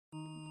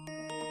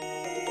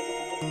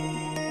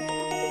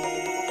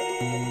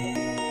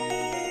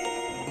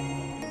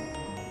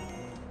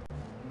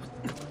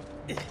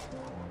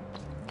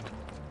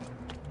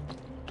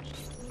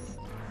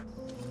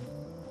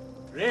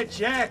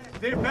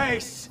Reject the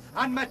base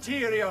and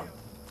material.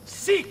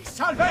 Seek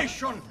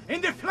salvation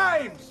in the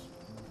flames.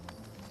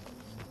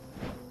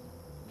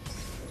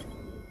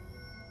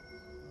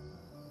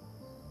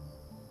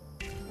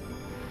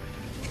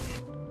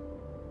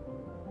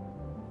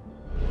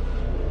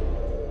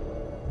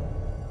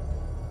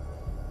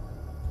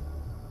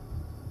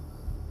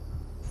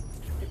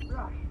 The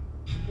brush,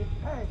 the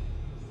pen,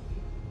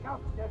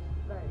 sculptor's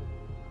play.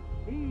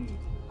 These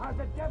are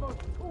the devil's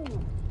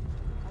tools.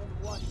 And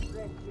what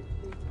wretched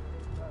things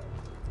they serve.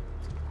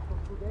 So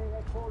today I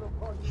call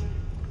upon you,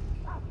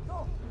 cast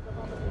off these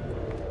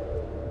abominations,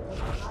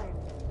 and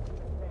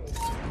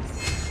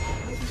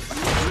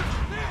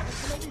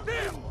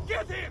There!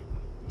 Get him!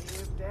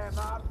 Give them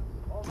up,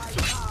 or my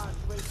God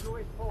will do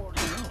it for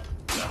you.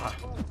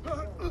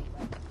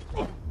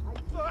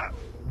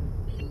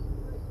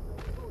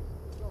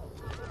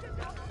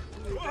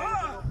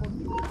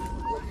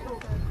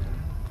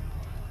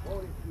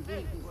 Or if you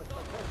think he was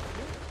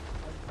successful,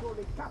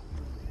 surely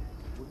captured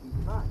would be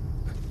mine.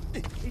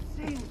 It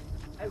seems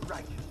a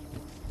righteous,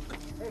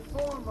 a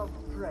form of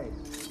prayer,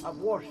 of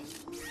worship.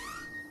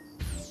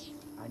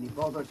 And if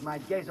others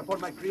might gaze upon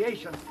my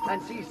creation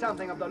and see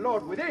something of the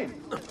Lord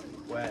within,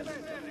 well,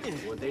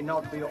 would they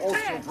not be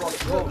also brought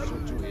closer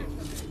to him?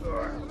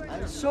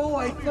 And so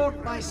I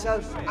thought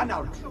myself an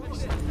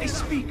altruist, a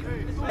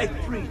speaker, a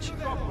preacher,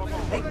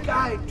 a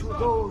guide to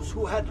those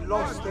who had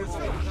lost their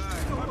faith.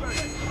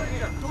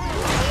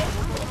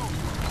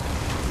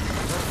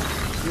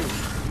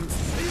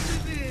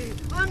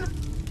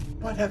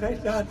 What have I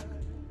done?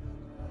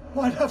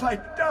 What have I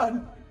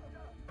done?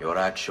 Your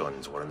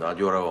actions were not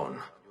your own.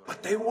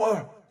 But they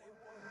were.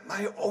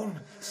 My own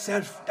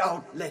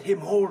self-doubt let him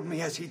hold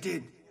me as he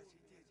did.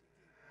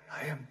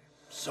 I am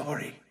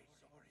sorry.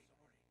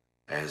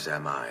 As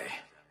am I.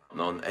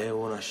 Non è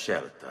una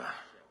scelta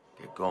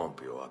che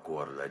compio a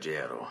cuor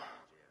leggero.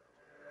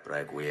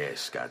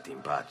 Requiescat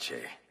in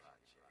pace.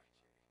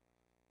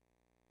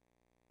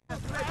 I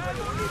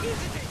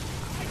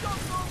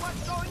don't know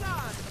what's going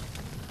on!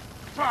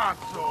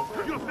 Pazzo!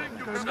 You think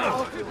you can...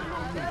 Oh,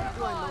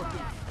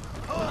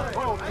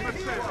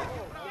 Matteo!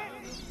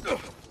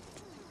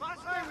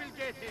 I will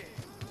get it!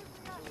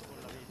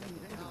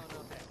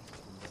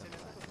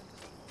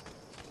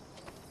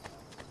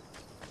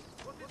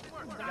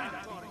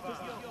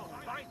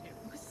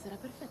 Questo sarà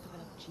perfetto per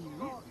la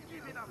cucina.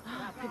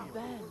 Ah, che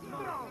bello!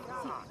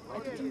 Sì,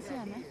 è tutti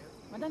insieme?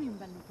 Ma dammi un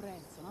bel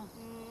prezzo, no?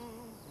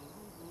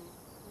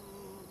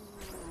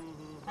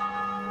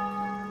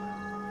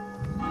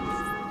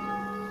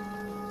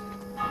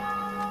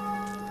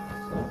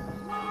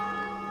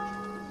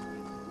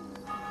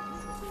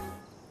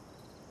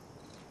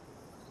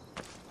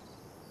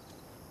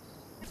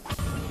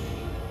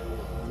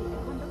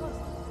 Quanto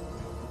costa?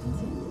 Tutti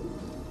insieme.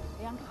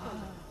 E anche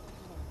quello.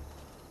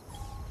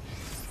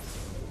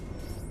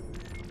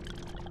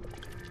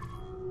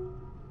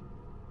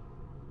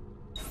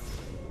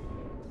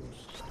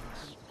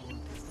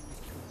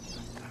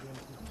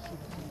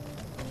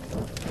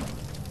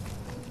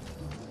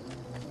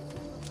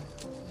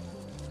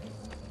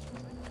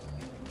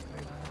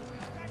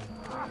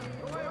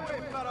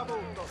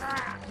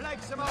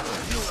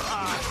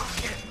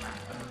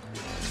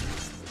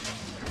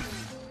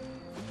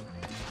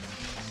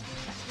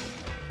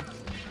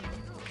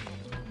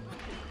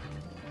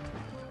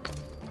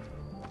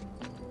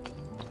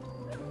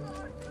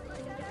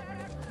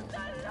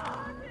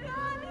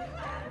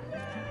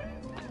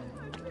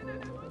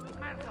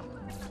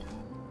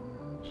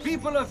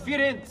 People of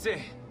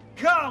Firenze,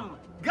 come,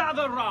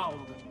 gather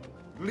round.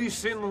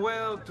 Listen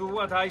well to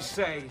what I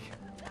say.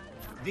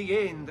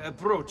 The end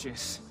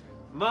approaches.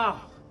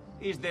 Now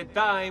is the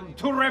time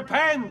to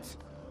repent,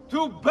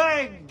 to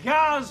beg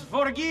God's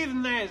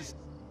forgiveness.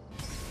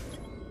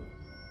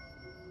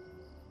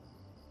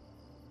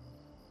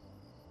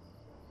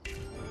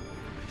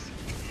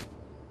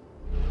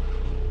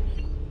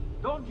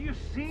 Don't you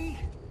see?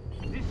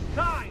 The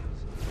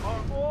signs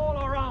are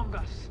all around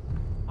us.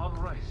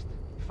 Unrest,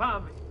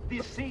 famine,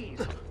 disease,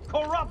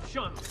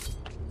 corruption.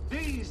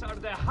 These are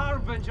the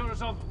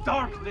harbingers of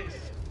darkness.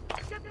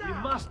 We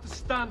must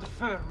stand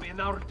firm in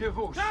our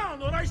devotion,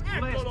 lest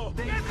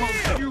they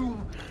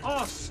consume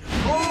us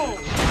all.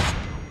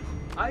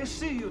 I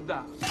see you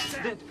down,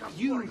 that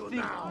you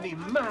think me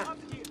mad.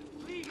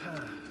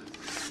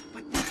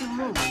 But did the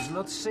Romans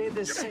not say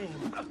the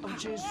same of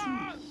Jesus?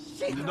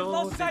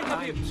 Know that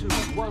I too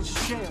once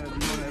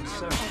shared your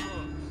absurdity,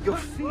 your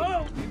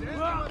fear.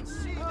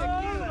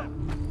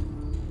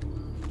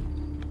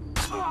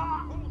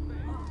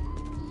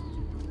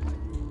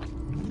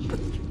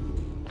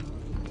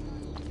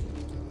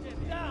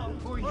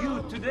 For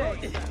you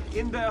today,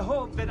 in the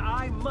hope that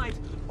I might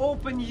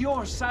open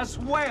yours as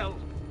well.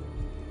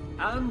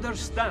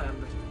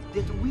 Understand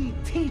that we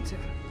teeter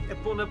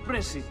upon a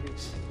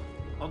precipice.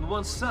 On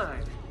one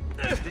side,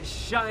 the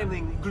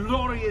shining,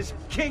 glorious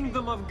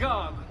kingdom of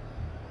God.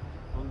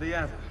 On the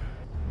other,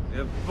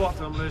 the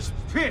bottomless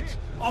pit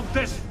of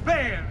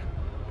despair.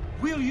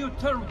 Will you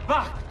turn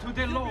back to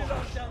the Lord?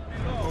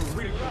 Or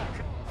will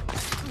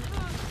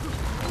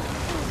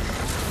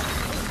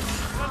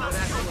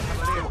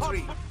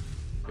you...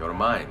 Your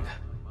mind,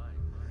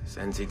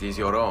 since it is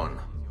your own.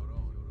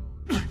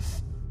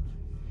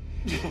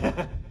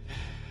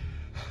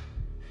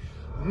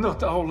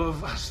 Not all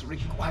of us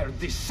require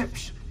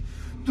deception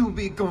to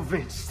be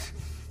convinced.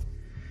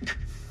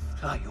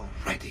 I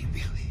already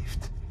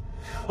believed.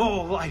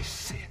 All I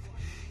said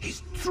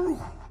is true.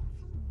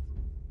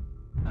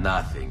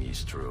 Nothing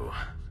is true.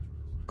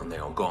 Non è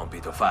un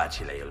compito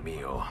facile il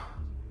mio.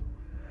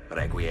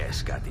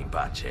 Requiescat in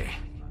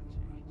pace.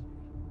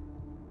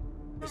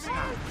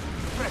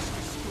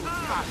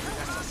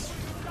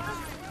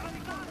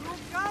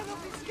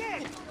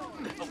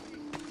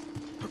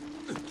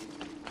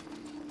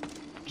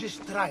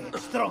 Just try it,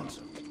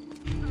 stronzo.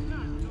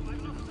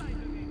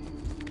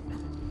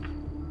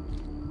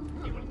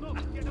 He will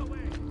not get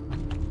away.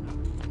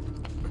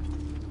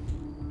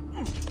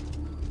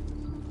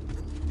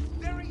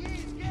 There he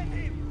is, get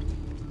him!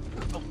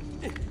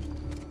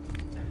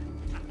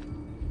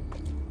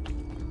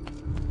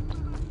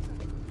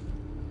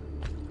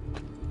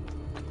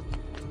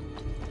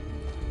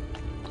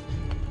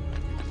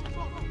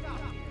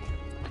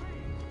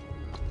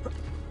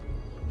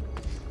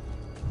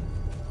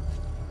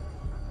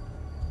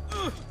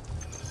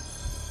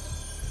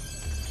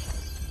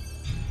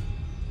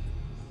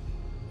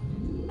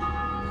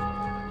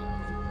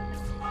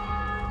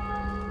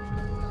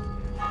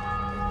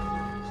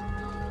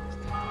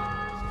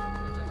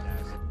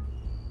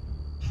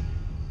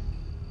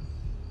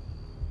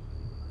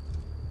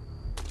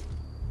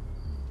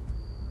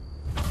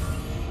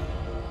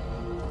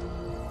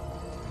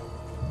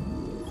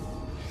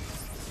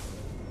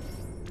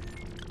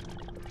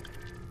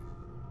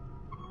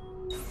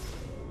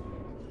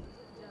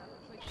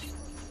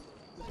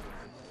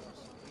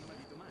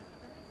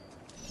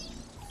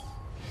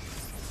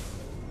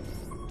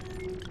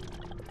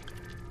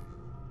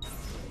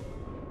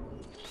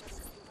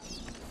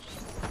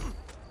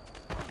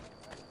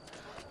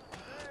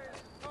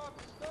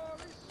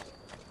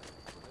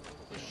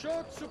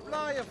 Short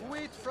supply of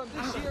wheat from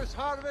this year's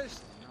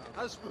harvest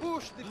has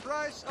pushed the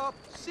price up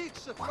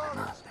 6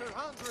 florins per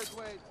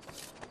hundredweight,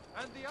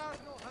 and the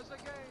Arno has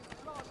again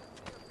lost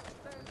the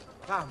extent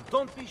of... Come,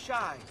 don't be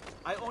shy.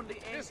 I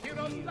only aim This to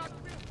hero heal. luck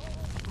me.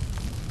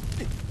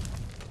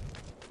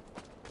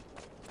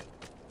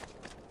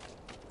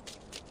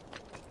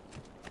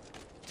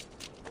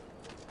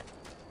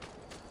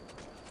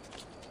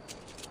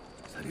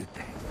 Salute.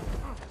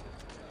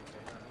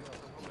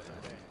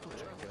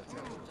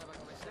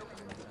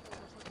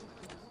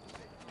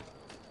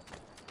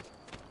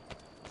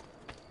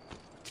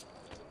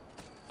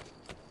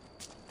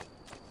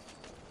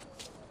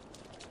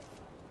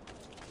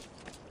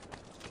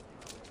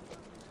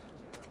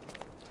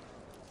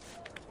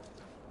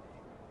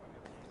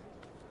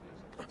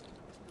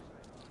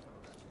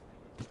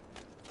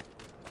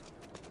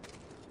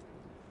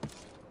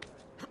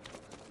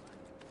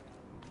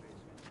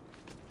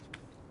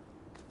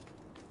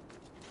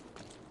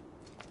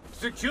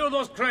 Secure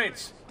those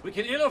crates. We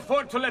can ill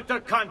afford to let their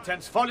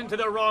contents fall into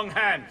the wrong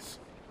hands.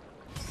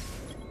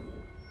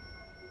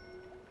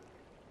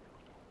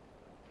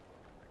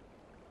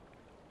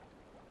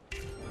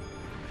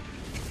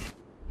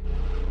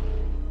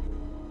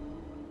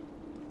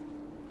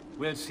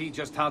 We'll see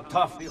just how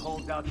tough the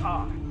holdouts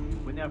are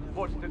when they're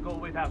forced to go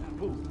without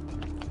food.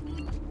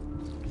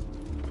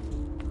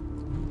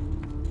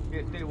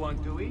 If they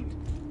want to eat,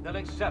 they'll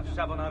accept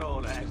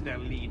Savonarola as their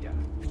leader.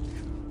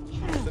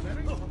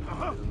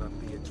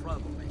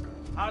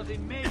 Are the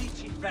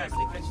Medici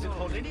family that still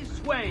hold any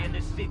sway in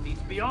the cities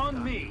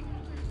beyond me?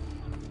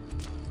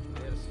 I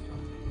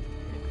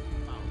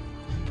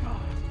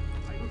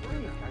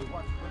think I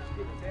once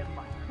considered them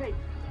my fate.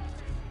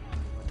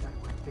 But that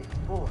was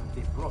before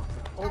the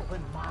prophet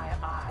opened my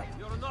eyes.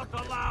 You're not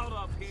allowed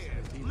up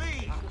here.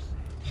 Leave!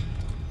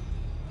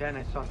 Then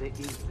I saw the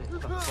evilness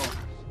of force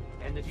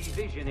and the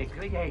division it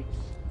creates.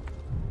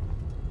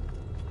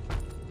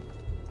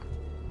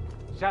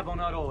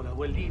 Savonarola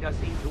will lead us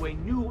into a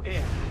new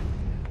era.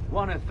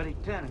 One of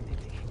fraternity,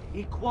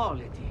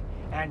 equality,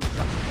 and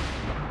justice.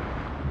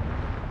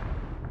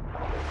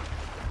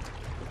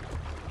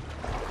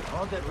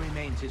 All that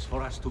remains is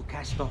for us to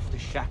cast off the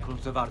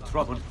shackles of our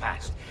troubled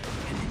past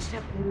and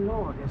accept the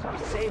Lord as our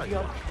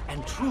savior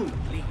and true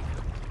leader.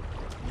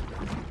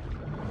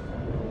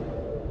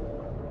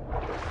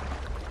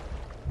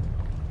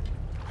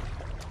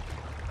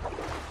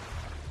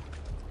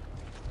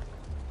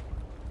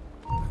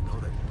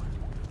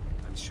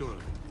 Sure.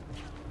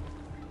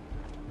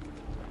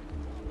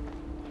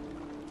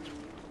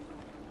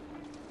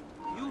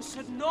 You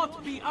should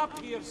not be up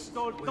here,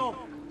 Stolto.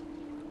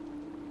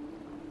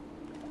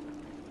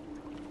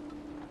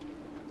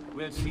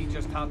 We'll see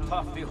just how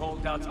tough the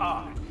holdouts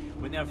are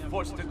when they're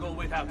forced to go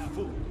without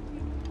food.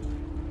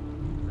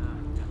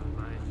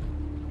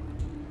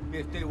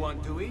 If they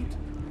want to eat,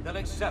 they'll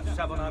accept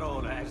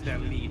Savonarola as their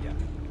leader.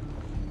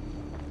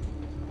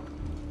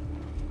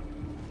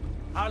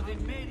 Are the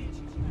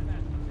Medici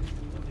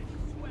will they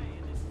sway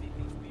in the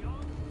cities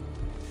beyond?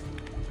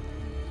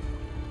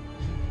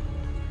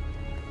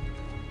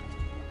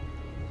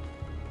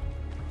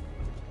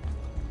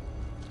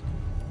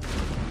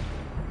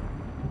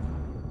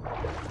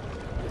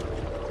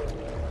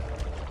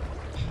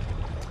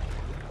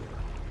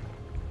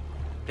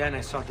 Then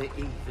I saw the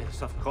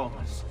evils of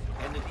commerce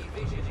and the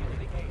division in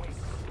the gates.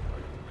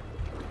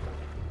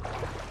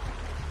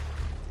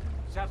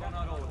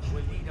 Savonarola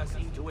will lead us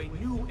into a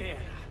new era.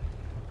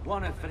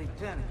 One of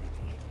fraternity,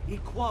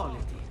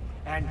 equality,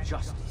 and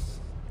justice.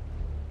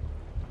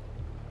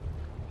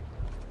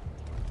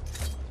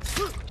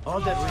 All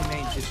that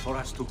remains is for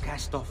us to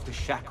cast off the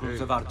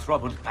shackles of our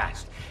troubled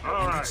past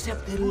and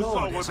accept the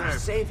Lord as our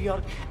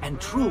savior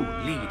and true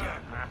leader.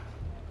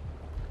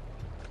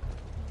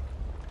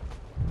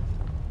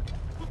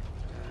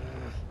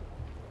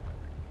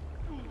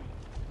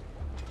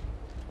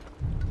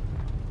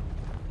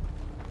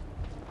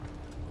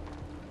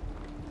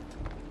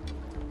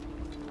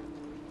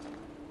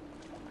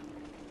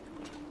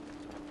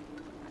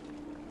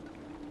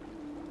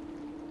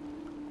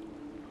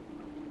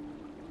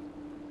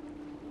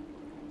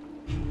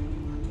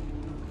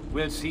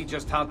 We'll see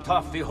just how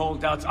tough the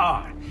holdouts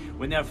are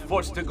when they're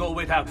forced to go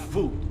without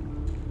food.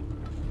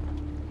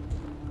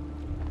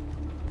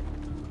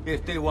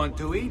 If they want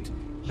to eat,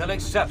 they'll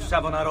accept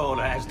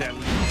Savonarola as their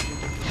leader.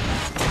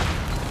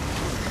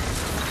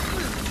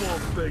 This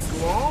won't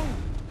take long.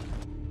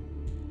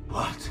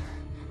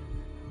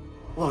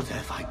 What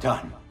have I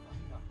done?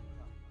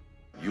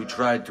 You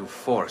tried to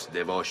force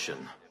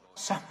devotion.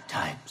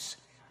 Sometimes,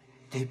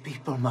 the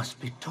people must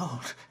be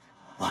told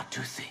what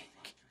to think.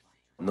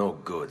 No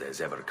good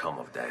has ever come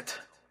of that.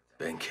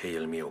 Benché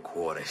il mio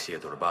cuore sia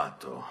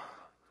turbato,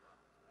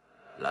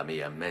 la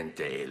mia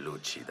mente è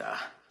lucida.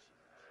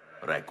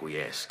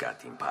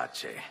 Requiescat in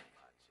pace.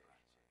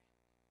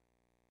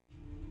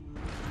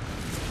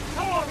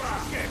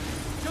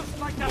 Just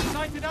like that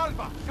night in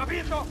Alba,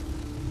 capito?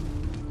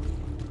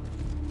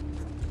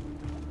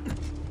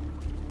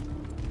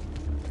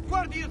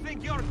 Where do you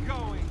think you're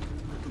going?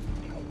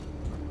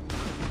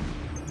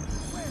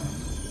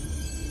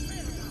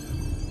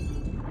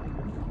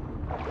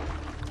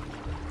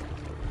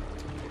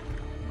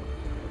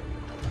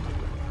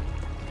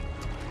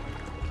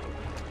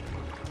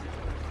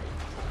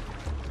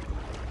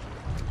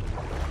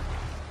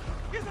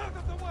 Get out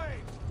of the way!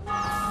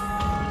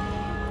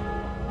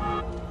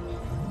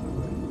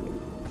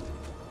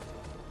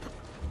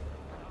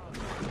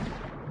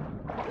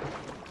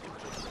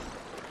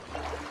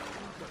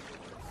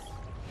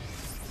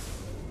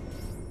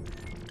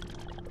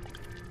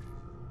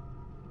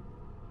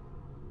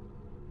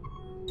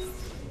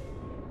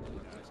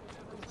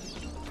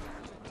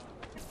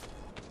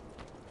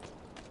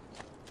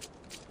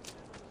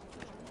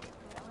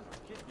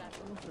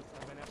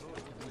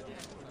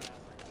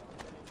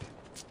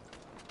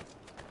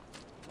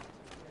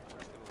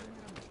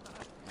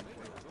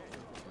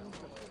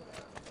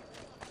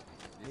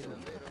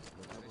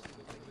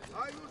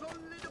 I was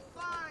only the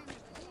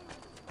finest.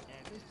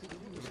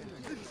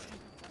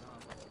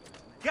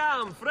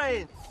 Come,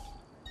 friends!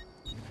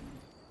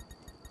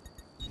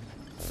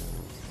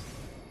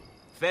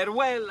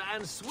 Farewell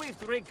and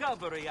swift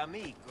recovery,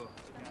 amico.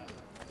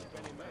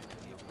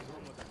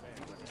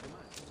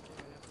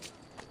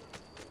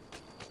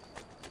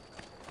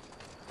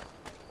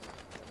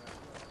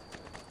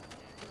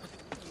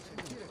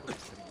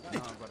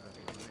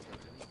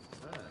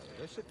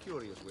 That's a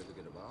curious way to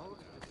get about.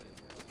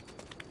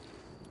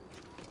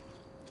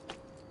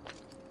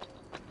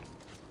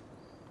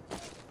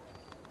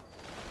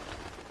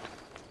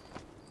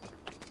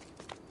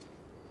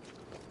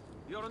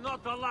 You're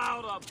not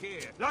allowed up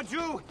here.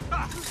 Laggiù!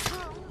 Ha!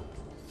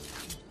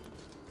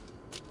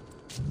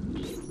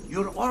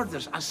 Your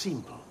orders are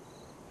simple.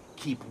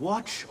 Keep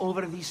watch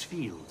over these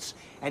fields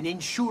and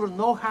ensure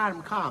no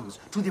harm comes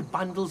to the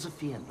bundles of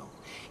Fierno.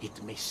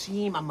 It may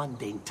seem a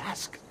mundane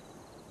task,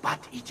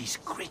 but it is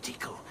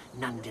critical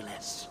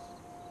nonetheless.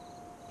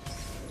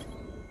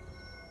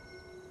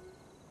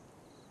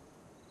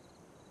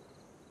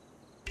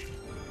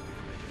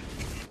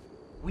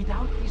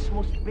 Without this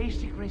most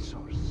basic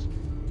resource,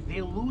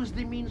 they'll lose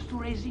the means to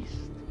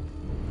resist.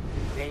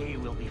 They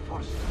will be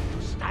forced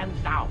to stand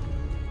down.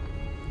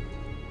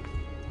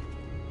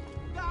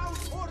 Down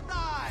or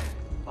die!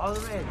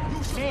 Already,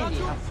 many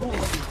have fallen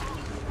into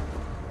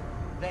evil.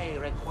 They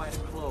require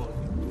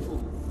clothing,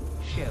 food,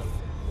 shelter,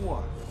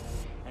 warmth,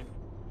 and...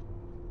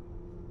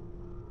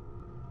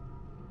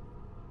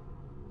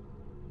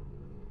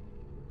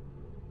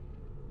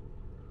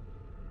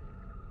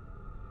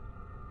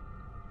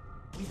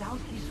 Without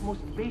this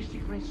most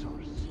basic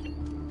resource,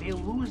 they'll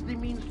lose the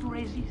means to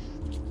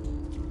resist.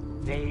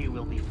 They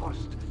will be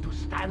forced to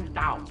stand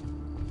down.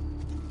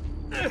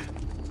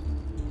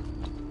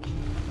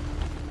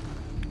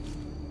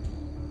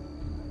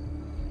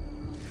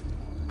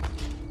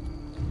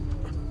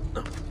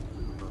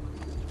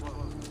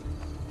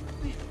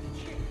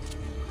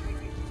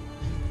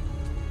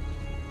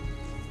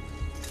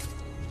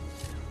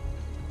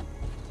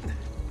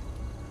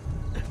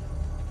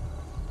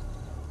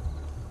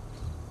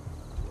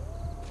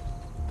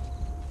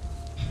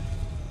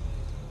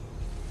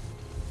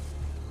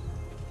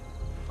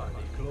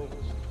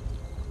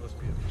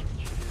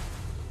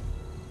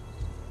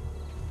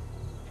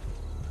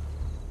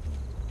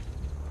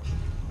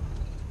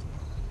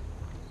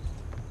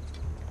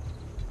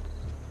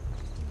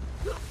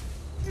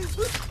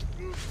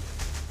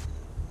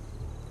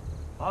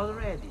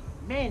 Already,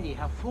 many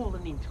have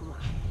fallen into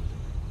line.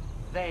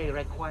 They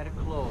require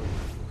clothes,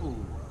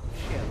 food,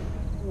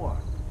 shelter,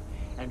 warmth,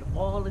 and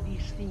all of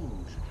these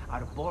things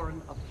are born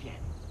of Yen.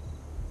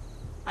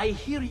 I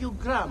hear you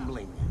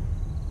grumbling.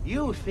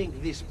 You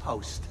think this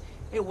post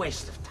a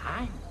waste of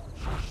time.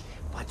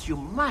 But you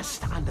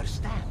must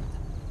understand.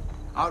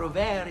 Our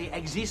very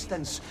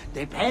existence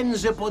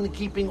depends upon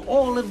keeping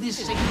all of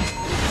this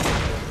secret.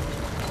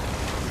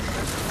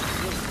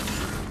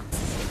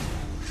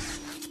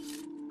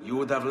 You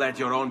would have let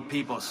your own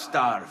people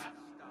starve.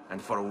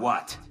 And for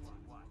what?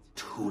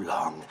 Too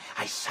long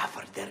I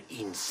suffered their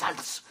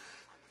insults.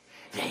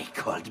 They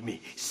called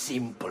me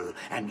simple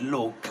and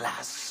low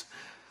class.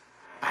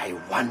 I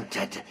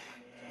wanted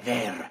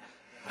their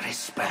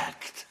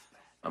respect.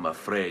 I'm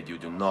afraid you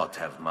do not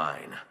have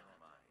mine.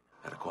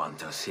 Per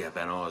quanto sia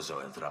penoso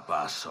il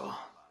trapasso,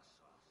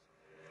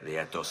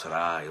 lieto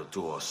sarà il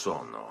tuo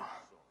sonno.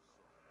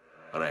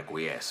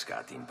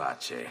 Requiescat in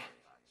pace.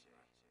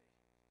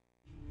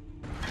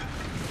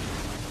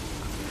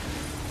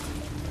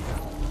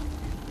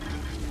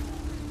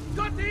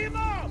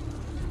 Cattivo!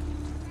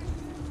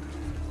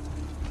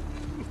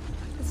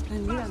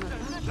 Splendida, ¿no?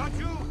 Don't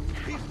you?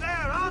 He's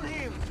there, on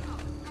him!